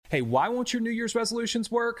Hey, why won't your New Year's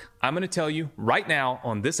resolutions work? I'm going to tell you right now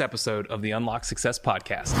on this episode of the Unlock Success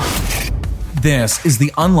Podcast. This is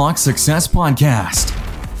the Unlock Success Podcast.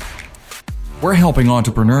 We're helping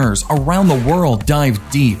entrepreneurs around the world dive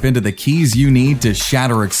deep into the keys you need to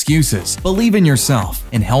shatter excuses, believe in yourself,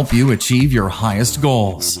 and help you achieve your highest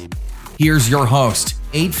goals. Here's your host,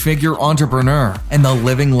 8-figure entrepreneur and the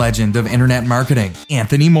living legend of internet marketing,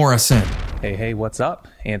 Anthony Morrison. Hey, what's up?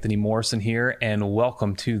 Anthony Morrison here, and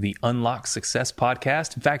welcome to the Unlock Success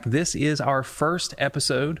Podcast. In fact, this is our first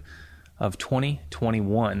episode of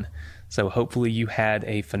 2021. So hopefully you had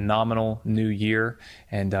a phenomenal new year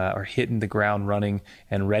and are hitting the ground running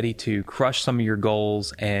and ready to crush some of your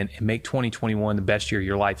goals and make 2021 the best year of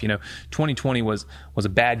your life. You know, 2020 was a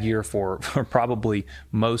bad year for probably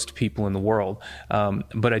most people in the world.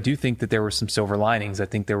 But I do think that there were some silver linings. I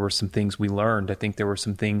think there were some things we learned. I think there were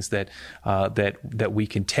some things that we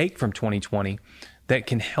can take from 2020 that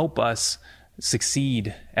can help us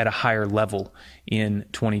succeed at a higher level in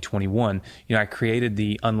 2021. You know, I created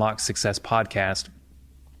the Unlock Success Podcast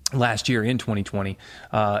last year in 2020,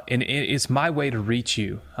 and it's my way to reach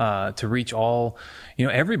you, to reach all,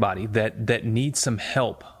 everybody that needs some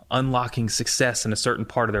help unlocking success in a certain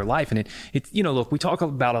part of their life. And look, we talk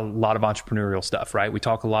about a lot of entrepreneurial stuff, right? We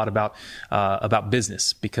talk a lot about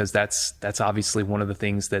business because that's obviously one of the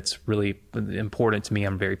things that's really important to me.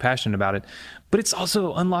 I'm very passionate about it, but it's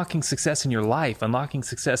also unlocking success in your life, unlocking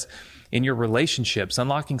success in your relationships,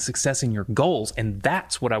 unlocking success in your goals. And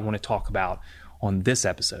that's what I want to talk about on this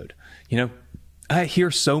episode. You know, I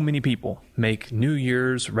hear so many people make New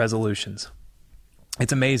Year's resolutions.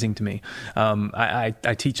 It's amazing to me. I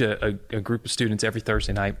teach a group of students every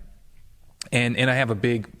Thursday night, and I have a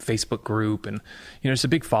big Facebook group, and it's a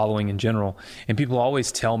big following in general. And people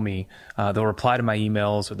always tell me they'll reply to my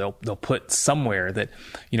emails, or they'll put somewhere that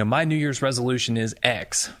my New Year's resolution is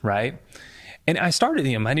X, right? And I started,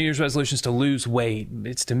 my New Year's resolution is to lose weight.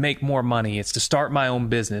 It's to make more money. It's to start my own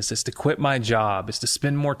business. It's to quit my job. It's to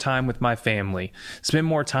spend more time with my family, spend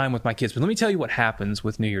more time with my kids. But let me tell you what happens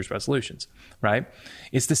with New Year's resolutions, right?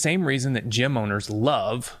 It's the same reason that gym owners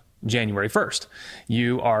love January 1st.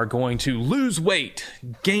 You are going to lose weight,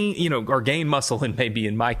 gain muscle, and maybe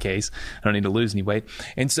in my case, I don't need to lose any weight.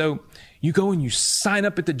 And so you go and you sign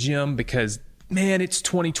up at the gym because man, it's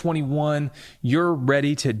 2021. You're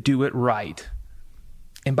ready to do it right.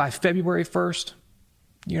 And by February 1st,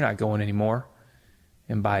 you're not going anymore.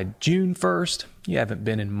 And by June 1st, you haven't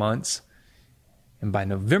been in months. And by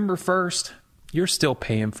November 1st, you're still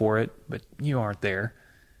paying for it, but you aren't there.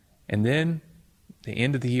 And then the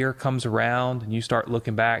end of the year comes around and you start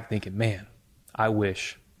looking back thinking, man, I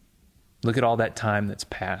wish. Look at all that time that's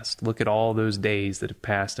passed. Look at all those days that have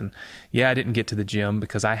passed. And yeah, I didn't get to the gym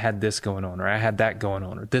because I had this going on, or I had that going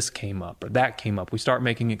on, or this came up, or that came up. We start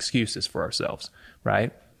making excuses for ourselves,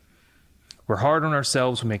 right? We're hard on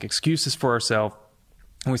ourselves. We make excuses for ourselves.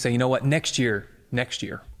 And we say, you know what? Next year,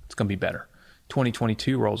 it's going to be better.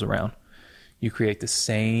 2022 rolls around. You create the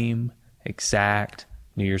same exact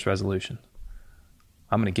New Year's resolution.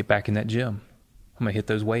 I'm going to get back in that gym. I'm going to hit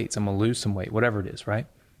those weights. I'm going to lose some weight, whatever it is, right?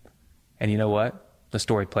 And you know what? The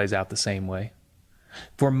story plays out the same way.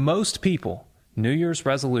 For most people, New Year's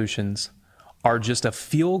resolutions are just a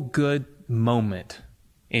feel-good moment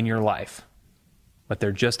in your life, but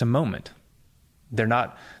they're just a moment. They're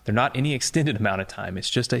not any extended amount of time. It's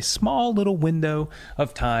just a small little window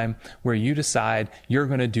of time where you decide you're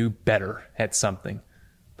going to do better at something,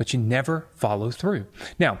 but you never follow through.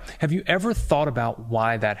 Now, have you ever thought about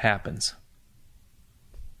why that happens?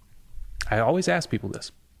 I always ask people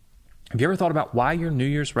this. Have you ever thought about why your New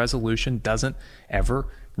Year's resolution doesn't ever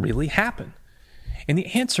really happen? And the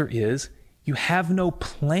answer is you have no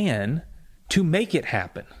plan to make it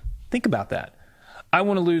happen. Think about that. I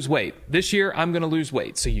want to lose weight. This year, I'm going to lose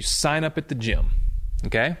weight. So you sign up at the gym.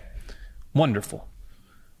 Okay? Wonderful.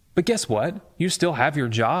 But guess what? You still have your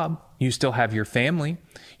job. You still have your family.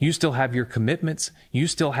 You still have your commitments. You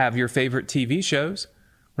still have your favorite TV shows,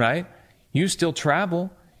 right? You still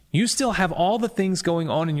travel. You still have all the things going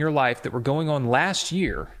on in your life that were going on last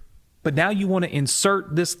year, but now you want to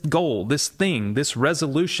insert this goal, this thing, this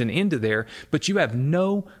resolution into there, but you have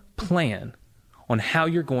no plan on how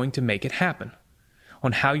you're going to make it happen,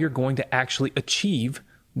 on how you're going to actually achieve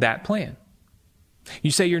that plan.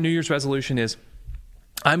 You say your New Year's resolution is,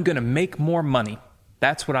 I'm going to make more money.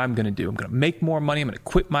 That's what I'm going to do. I'm going to make more money. I'm going to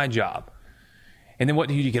quit my job. And then what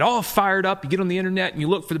do? You get all fired up, you get on the internet and you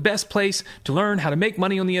look for the best place to learn how to make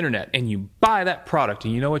money on the internet, and you buy that product,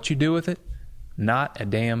 and you know what you do with it? Not a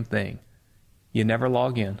damn thing. You never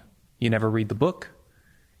log in. You never read the book.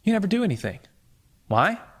 You never do anything.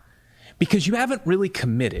 Why? Because you haven't really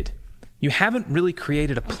committed. You haven't really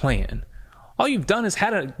created a plan. All you've done is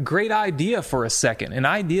had a great idea for a second. And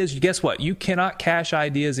ideas, guess what? You cannot cash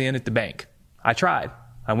ideas in at the bank. I tried.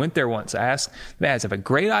 I went there once. I asked, guys, I have a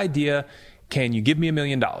great idea. Can you give me $1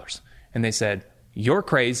 million? And they said, you're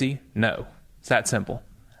crazy. No, it's that simple.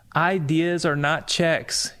 Ideas are not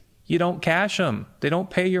checks. You don't cash them. They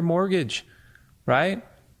don't pay your mortgage, right?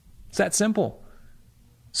 It's that simple.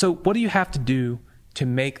 So what do you have to do to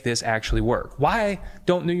make this actually work? Why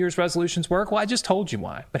don't New Year's resolutions work? Well, I just told you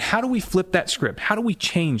why. But how do we flip that script? How do we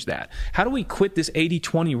change that? How do we quit this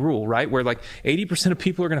 80-20 rule, right? Where like 80% of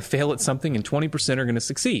people are going to fail at something and 20% are going to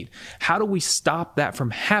succeed. How do we stop that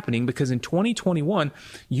from happening? Because in 2021,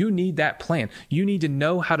 you need that plan. You need to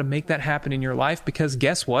know how to make that happen in your life, because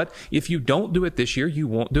guess what? If you don't do it this year, you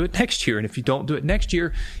won't do it next year. And if you don't do it next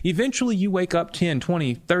year, eventually you wake up 10,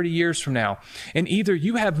 20, 30 years from now, and either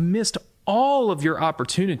you have missed all of your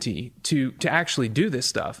opportunity to actually do this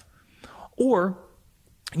stuff, or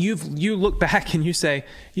you look back and you say,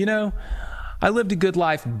 I lived a good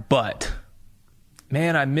life, but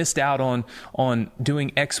man, I missed out on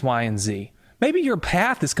doing X, Y, and Z. Maybe your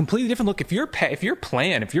path is completely different. Look, if your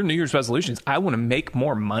New Year's resolution is, I want to make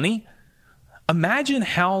more money, imagine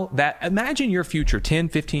your future 10,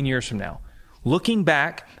 15 years from now, looking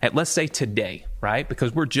back at, let's say today, right?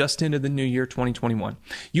 Because we're just into the new year, 2021.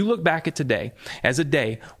 You look back at today as a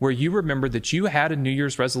day where you remember that you had a New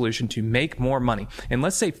Year's resolution to make more money. And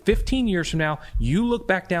let's say 15 years from now, you look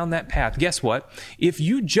back down that path. Guess what? If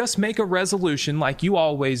you just make a resolution like you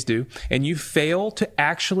always do, and you fail to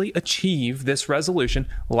actually achieve this resolution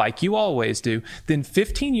like you always do, then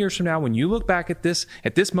 15 years from now, when you look back at this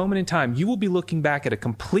moment in time, you will be looking back at a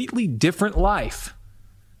completely different life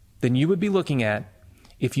than you would be looking at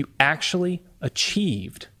if you actually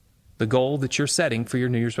achieved the goal that you're setting for your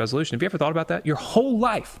New Year's resolution. Have you ever thought about that? Your whole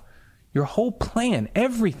life, your whole plan,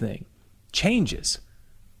 everything changes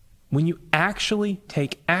when you actually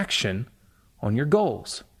take action on your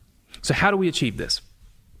goals. So how do we achieve this?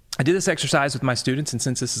 I did this exercise with my students, and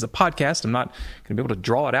since this is a podcast, I'm not going to be able to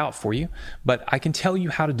draw it out for you, but I can tell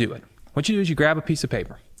you how to do it. What you do is you grab a piece of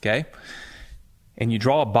paper, okay? And you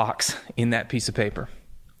draw a box in that piece of paper.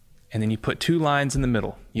 And then you put 2 lines in the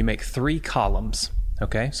middle. You make 3 columns,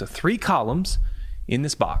 okay? So 3 columns in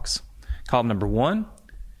this box. Column number 1,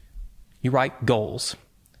 you write goals.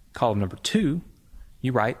 Column number 2,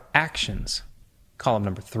 you write actions. Column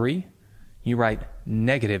number 3, you write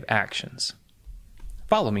negative actions.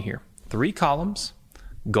 Follow me here. 3 columns,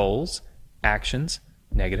 goals, actions,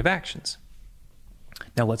 negative actions.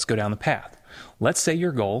 Now let's go down the path. Let's say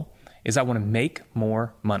your goal is, I want to make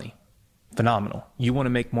more money. Phenomenal. You want to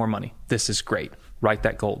make more money. This is great. Write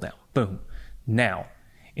that goal down. Boom. Now,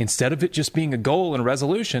 instead of it just being a goal and a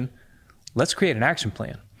resolution, let's create an action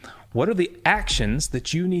plan. What are the actions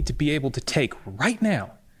that you need to be able to take right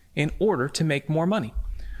now in order to make more money?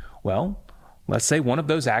 Well, let's say one of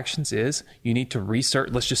those actions is you need to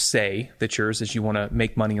research. Let's just say that yours is you want to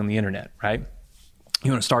make money on the internet, right?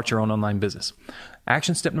 You want to start your own online business.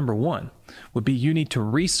 Action step number 1 would be you need to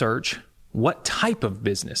research what type of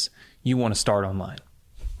business you want to start online.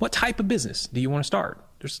 What type of business do you want to start?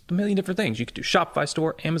 There's a million different things. You could do Shopify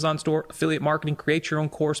store, Amazon store, affiliate marketing, create your own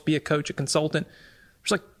course, be a coach, a consultant. There's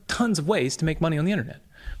like tons of ways to make money on the internet,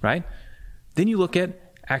 right? Then you look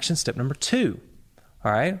at action step number 2,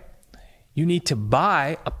 all right? You need to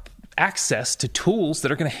buy access to tools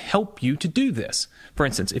that are going to help you to do this. For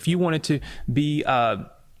instance, if you wanted to be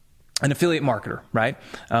an affiliate marketer, right?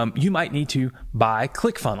 You might need to buy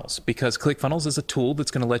ClickFunnels, because ClickFunnels is a tool that's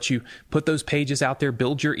going to let you put those pages out there,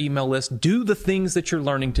 build your email list, do the things that you're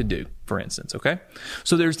learning to do, for instance, okay?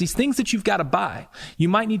 So there's these things that you've got to buy. You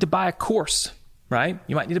might need to buy a course, right?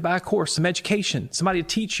 You might need to buy a course, some education, somebody to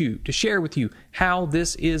teach you, to share with you how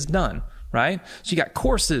this is done, right? So you got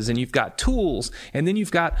courses and you've got tools, and then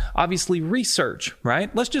you've got obviously research,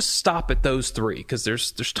 right? Let's just stop at those 3 because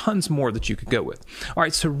there's tons more that you could go with. All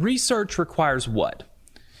right, so research requires what?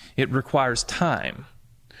 It requires time.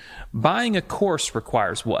 Buying a course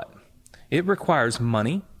requires what? It requires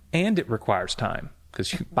money and it requires time,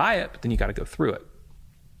 because you buy it, but then you got to go through it.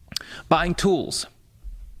 Buying tools,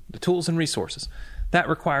 the tools and resources, that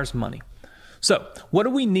requires money. So what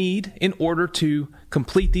do we need in order to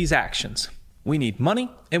complete these actions? We need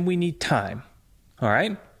money and we need time. All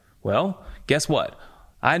right? Well, guess what?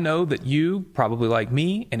 I know that you, probably like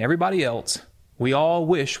me and everybody else, we all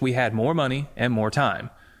wish we had more money and more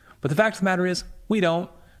time. But the fact of the matter is, we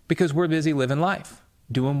don't, because we're busy living life,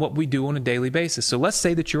 doing what we do on a daily basis. So let's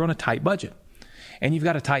say that you're on a tight budget and you've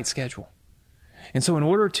got a tight schedule. And so in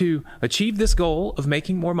order to achieve this goal of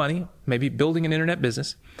making more money, maybe building an internet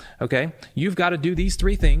business, okay, you've got to do these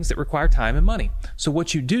 3 things that require time and money. So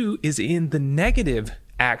what you do is in the negative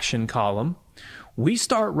action column, we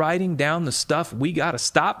start writing down the stuff we got to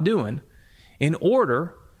stop doing in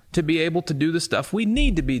order to be able to do the stuff we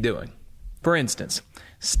need to be doing. For instance,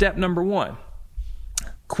 step number 1,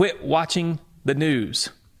 quit watching the news.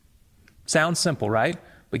 Sounds simple, right?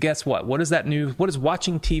 But guess what? What is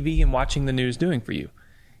watching TV and watching the news doing for you?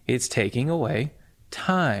 It's taking away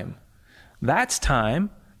time. That's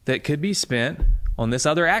time that could be spent on this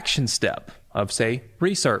other action step of, say,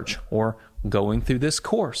 research or going through this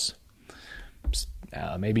course.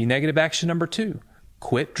 Maybe negative action number 2,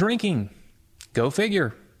 quit drinking. Go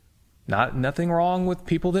figure. Nothing wrong with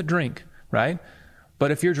people that drink, right?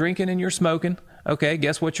 But if you're drinking and you're smoking, okay,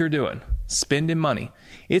 guess what you're doing? Spending money.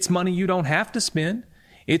 It's money you don't have to spend.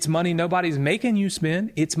 It's money nobody's making you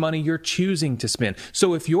spend. It's money you're choosing to spend.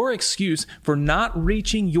 So if your excuse for not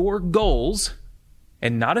reaching your goals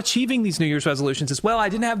and not achieving these New Year's resolutions is, well, I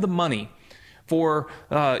didn't have the money for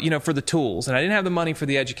the tools, and I didn't have the money for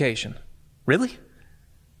the education. Really?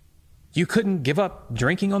 You couldn't give up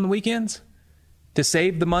drinking on the weekends to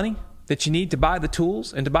save the money that you need to buy the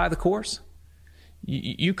tools and to buy the course?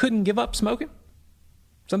 You couldn't give up smoking?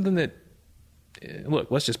 Something that,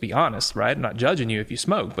 look, let's just be honest, right? I'm not judging you if you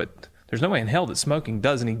smoke, but there's no way in hell that smoking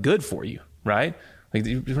does any good for you, right? Like,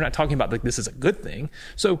 we're not talking about like this is a good thing.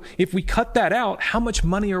 So if we cut that out, how much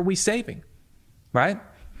money are we saving, right?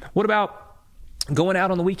 What about going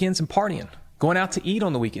out on the weekends and partying, going out to eat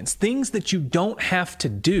on the weekends? Things that you don't have to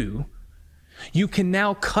do, you can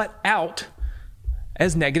now cut out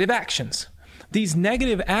as negative actions. These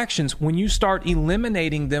negative actions, when you start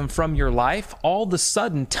eliminating them from your life, all of a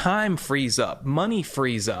sudden time frees up, money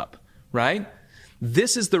frees up, right?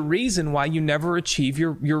 This is the reason why you never achieve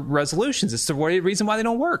your resolutions. It's the reason why they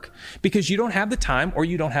don't work, because you don't have the time or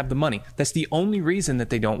you don't have the money. That's the only reason that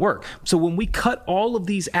they don't work. So when we cut all of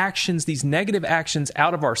these actions, these negative actions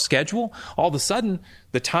out of our schedule, all of a sudden,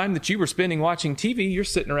 the time that you were spending watching TV, you're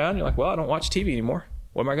sitting around, you're like, well, I don't watch TV anymore.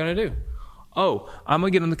 What am I going to do? Oh, I'm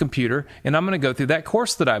going to get on the computer and I'm going to go through that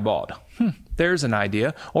course that I bought. There's an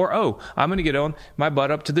idea. Or, oh, I'm going to get on my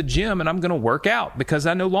butt up to the gym and I'm going to work out because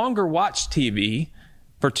I no longer watch TV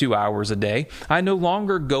for 2 hours a day. I no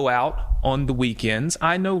longer go out on the weekends.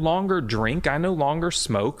 I no longer drink. I no longer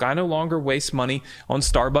smoke. I no longer waste money on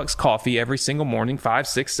Starbucks coffee every single morning, $5,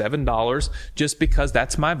 $6, $7, just because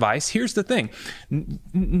that's my vice. Here's the thing.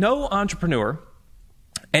 No entrepreneur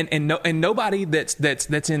and nobody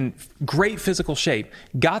that's in great physical shape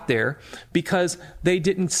got there because they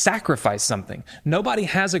didn't sacrifice something. Nobody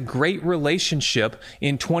has a great relationship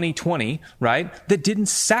in 2020, right, that didn't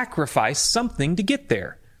sacrifice something to get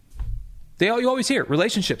there. You always hear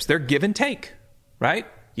relationships, they're give and take, right?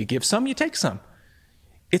 You give some, you take some.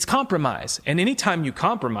 It's compromise. And anytime you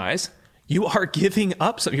compromise, you are giving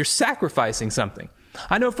up something. You're sacrificing something.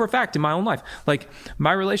 I know for a fact in my own life, like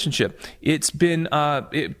my relationship, it's been,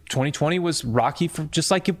 2020 was rocky for just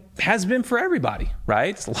like it has been for everybody,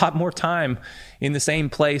 right? It's a lot more time in the same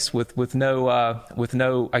place with no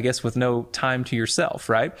time to yourself,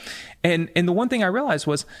 right? And the one thing I realized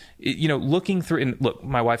was, looking through, and look,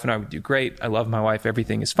 my wife and I would do great. I love my wife.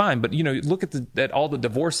 Everything is fine. But, look at all the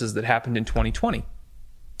divorces that happened in 2020.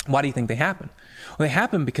 Why do you think they happened? Well, they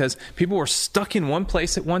happened because people were stuck in one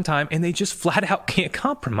place at one time and they just flat out can't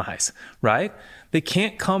compromise, right? They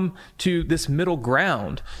can't come to this middle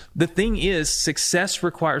ground. The thing is, success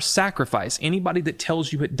requires sacrifice. Anybody that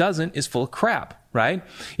tells you it doesn't is full of crap, right?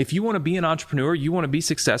 If you want to be an entrepreneur, you want to be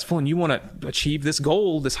successful, and you want to achieve this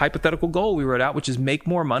goal, this hypothetical goal we wrote out, which is make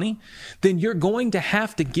more money, then you're going to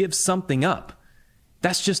have to give something up.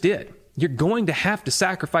 That's just it. You're going to have to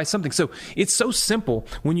sacrifice something. So it's so simple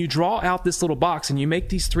when you draw out this little box and you make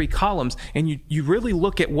these 3 columns and you really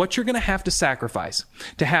look at what you're going to have to sacrifice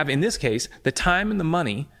to have, in this case, the time and the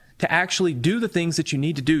money to actually do the things that you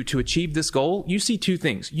need to do to achieve this goal. You see 2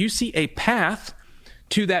 things. You see a path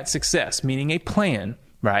to that success, meaning a plan,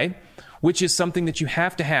 right? Which is something that you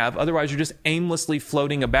have to have. Otherwise, you're just aimlessly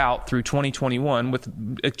floating about through 2021 with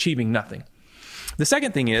achieving nothing. The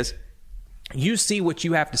second thing is, you see what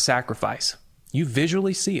you have to sacrifice. You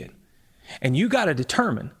visually see it. And you got to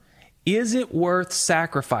determine, is it worth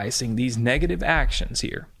sacrificing these negative actions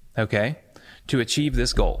here, okay, to achieve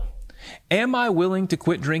this goal? Am I willing to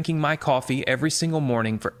quit drinking my coffee every single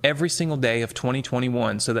morning for every single day of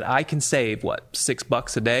 2021 so that I can save,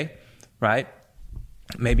 $6 a day, right?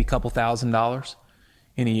 Maybe a couple $1,000s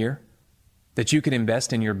in a year that you can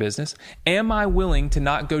invest in your business? Am I willing to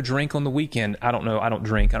not go drink on the weekend? I don't know. I don't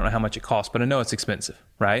drink. I don't know how much it costs, but I know it's expensive,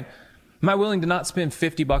 right? Am I willing to not spend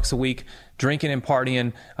 $50 a week drinking and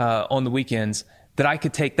partying on the weekends, that I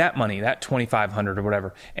could take that money, that $2,500 or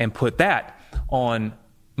whatever, and put that on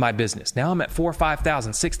my business? Now I'm at $4,000, $5,000,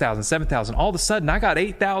 $6,000, $7,000. All of a sudden, I got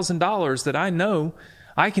 $8,000 that I know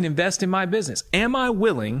I can invest in my business. Am I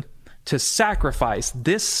willing to sacrifice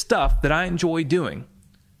this stuff that I enjoy doing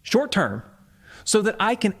short term so that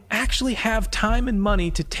I can actually have time and money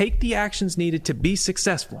to take the actions needed to be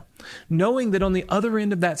successful, knowing that on the other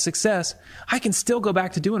end of that success, I can still go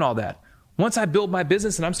back to doing all that? Once I build my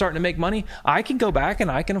business and I'm starting to make money, I can go back and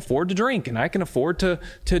I can afford to drink, and I can afford to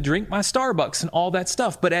drink my Starbucks and all that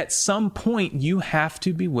stuff. But at some point, you have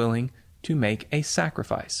to be willing to make a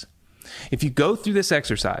sacrifice. If you go through this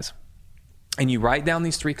exercise and you write down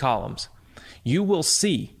these 3 columns, you will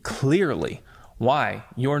see clearly why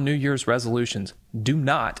your New Year's resolutions do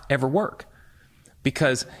not ever work.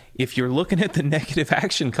 Because if you're looking at the negative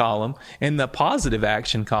action column and the positive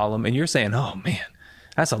action column and you're saying, oh man,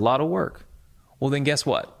 that's a lot of work, well then guess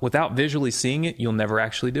what? Without visually seeing it, you'll never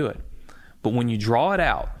actually do it. But when you draw it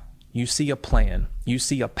out, you see a plan, you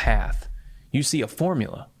see a path, you see a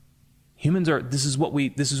formula. Humans are, this is what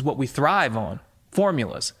we thrive on,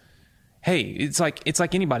 formulas. Hey, it's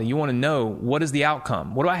like anybody. You want to know, what is the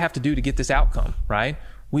outcome? What do I have to do to get this outcome, right?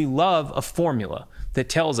 We love a formula that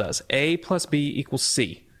tells us A plus B equals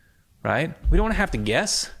C, right? We don't want to have to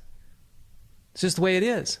guess. It's just the way it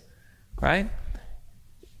is, right?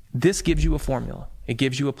 This gives you a formula. It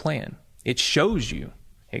gives you a plan. It shows you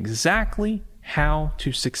exactly how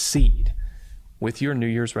to succeed with your New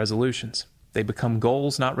Year's resolutions. They become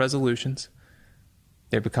goals, not resolutions.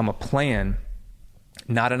 They become a plan,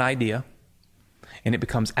 not an idea. And it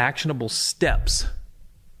becomes actionable steps,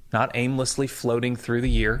 not aimlessly floating through the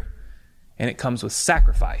year. And it comes with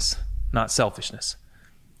sacrifice, not selfishness.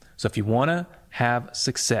 So if you want to have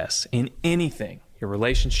success in anything, your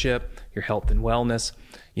relationship, your health and wellness,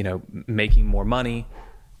 making more money,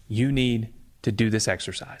 you need to do this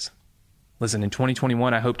exercise. Listen, in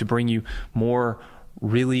 2021, I hope to bring you more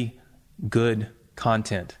really good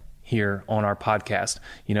content here on our podcast.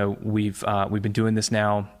 We've been doing this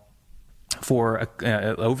now for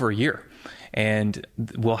over a year, and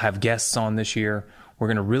we'll have guests on this year. We're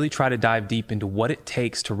going to really try to dive deep into what it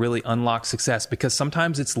takes to really unlock success, because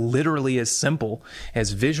sometimes it's literally as simple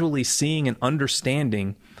as visually seeing and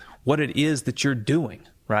understanding what it is that you're doing,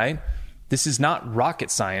 right? This is not rocket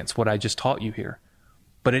science, what I just taught you here,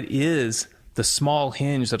 but it is the small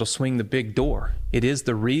hinge that'll swing the big door. It is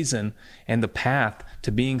the reason and the path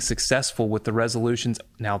to being successful with the resolutions,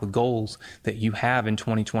 now the goals that you have in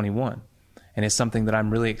 2021. And it's something that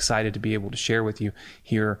I'm really excited to be able to share with you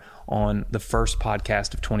here on the first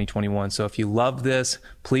podcast of 2021. So if you love this,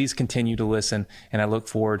 please continue to listen. And I look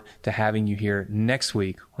forward to having you here next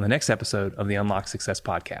week on the next episode of the Unlock Success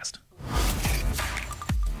Podcast.